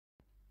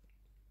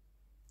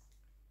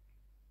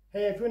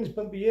Hey everyone, it's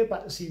Bumpy here,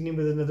 back this evening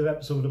with another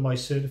episode of my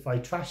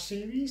Certified Trash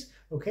series.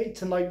 Okay,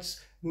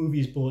 tonight's movie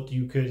is brought to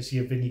you courtesy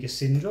of Vinegar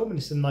Syndrome, and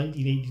it's the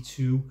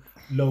 1982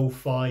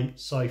 lo-fi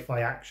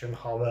sci-fi action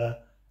horror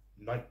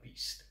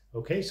Nightbeast.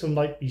 Okay, so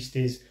Nightbeast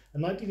is a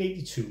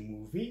 1982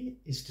 movie.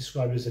 It's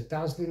described as a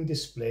dazzling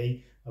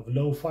display of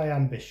lo-fi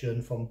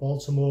ambition from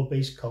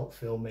Baltimore-based cult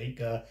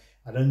filmmaker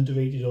and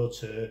underrated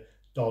auteur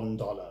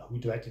dondohler, who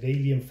directed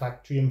Alien,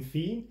 Factory and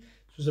Fiend.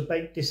 It was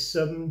about this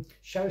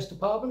sheriff's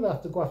department that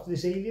have to go after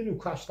this alien who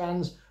crash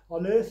lands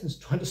on Earth and is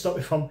trying to stop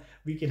it from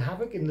wreaking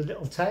havoc in the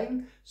little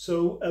town.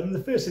 So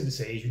the first thing to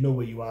say is you know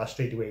where you are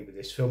straight away with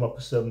this film. I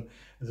put some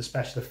of the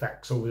special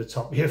effects over the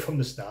top here from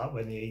the start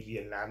when the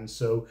alien lands,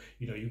 so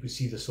you know you can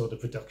see the sort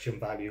of production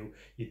value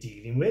you're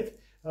dealing with.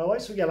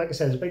 Alright, so yeah, like I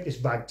said, it's about this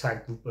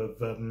ragtag group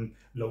of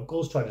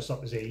locals trying to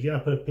stop this alien. I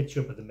put a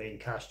picture up of the main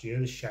cast here,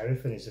 the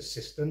sheriff and his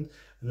assistant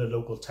and the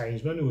local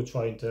townsman who are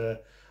trying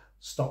to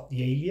stop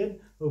the alien.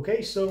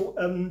 Okay, so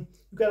you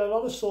get a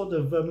lot of sort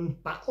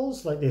of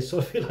battles like this, so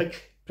I feel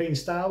like playing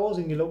Star Wars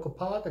in your local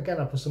park.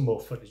 Again, I'll put some more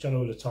footage on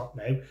over the top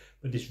now,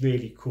 but it's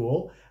really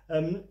cool.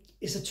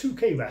 It's a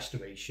 2K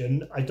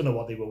restoration. I don't know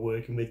what they were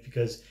working with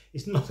because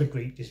it's not the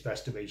greatest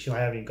restoration. I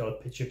haven't got a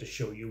picture to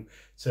show you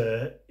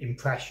to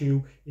impress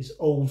you. It's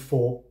old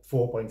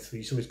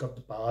 4.3, so it's got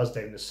the bars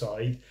down the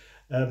side.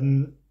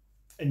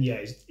 And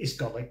yeah, it's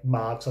got like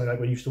marks on it, like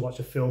when you used to watch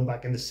a film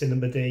back in the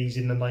cinema days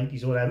in the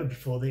 90s or whatever,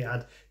 before they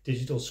had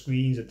digital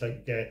screens, and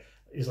like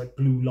there's like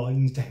blue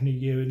lines down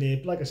here and there.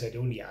 But like I said, it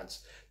only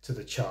adds to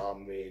the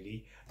charm,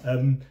 really.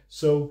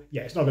 So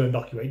yeah, it's not going to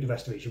knock you out the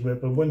restoration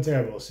work, but one thing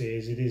I will say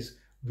is it is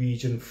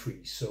region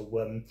free. So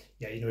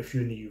yeah, you know, if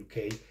you're in the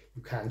UK,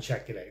 you can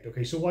check it out.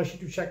 Okay, so why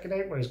should you check it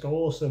out? Well, it's got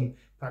awesome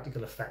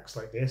practical effects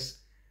like this.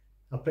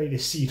 I'll play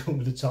this scene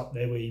over the top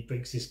there where he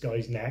breaks this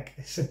guy's neck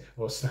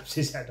or snaps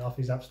his head off.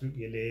 Is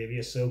absolutely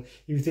hilarious. So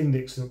if you think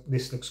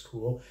this looks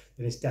cool,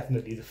 then it's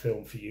definitely the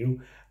film for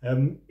you.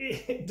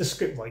 The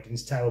script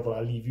writing's terrible.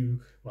 I'll leave you,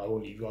 well, I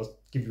won't leave you, I'll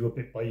give you a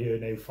bit by ear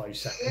now, 5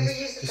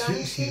 seconds. Just so you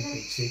can see the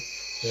basic.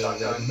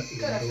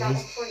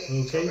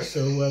 Okay,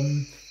 so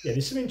yeah,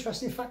 there's some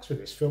interesting facts with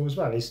this film as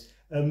well. It's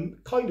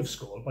kind of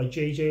scored by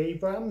J.J.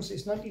 Abrams.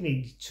 It's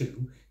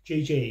 1982.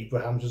 J.J.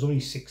 Abrams was only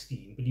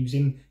 16, but he was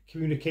in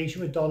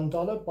communication with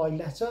dondohler by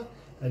letter,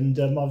 and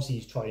obviously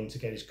he's trying to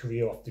get his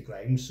career off the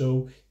ground,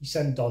 so he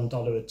sent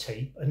dondohler a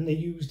tape and they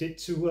used it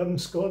to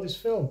score this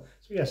film.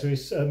 So yeah, so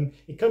it's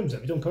it comes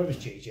up, it don't come up as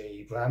J.J.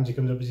 Abrams, it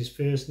comes up as his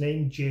first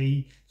name,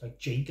 J, like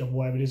Jacob,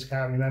 whatever it is, I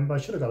can't remember. I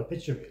should have got a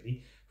picture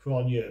really for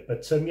on here,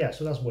 but yeah,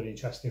 so that's one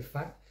interesting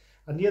fact.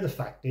 And the other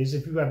fact is,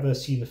 if you've ever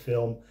seen the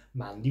film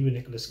Mandy with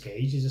Nicolas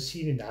Cage, there's a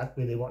scene in that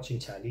where they're watching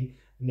telly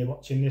and they're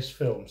watching this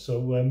film. So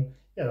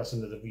yeah, that's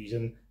another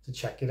reason to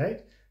check it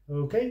out.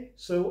 Okay,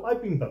 so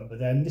I've been Bumper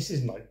then. This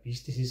is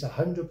Nightbeast. This is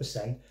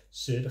 100%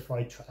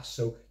 certified trash.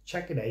 So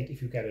check it out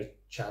if you get a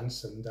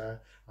chance, and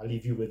I'll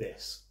leave you with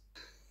this.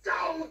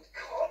 Don't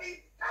call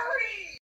me Bertie!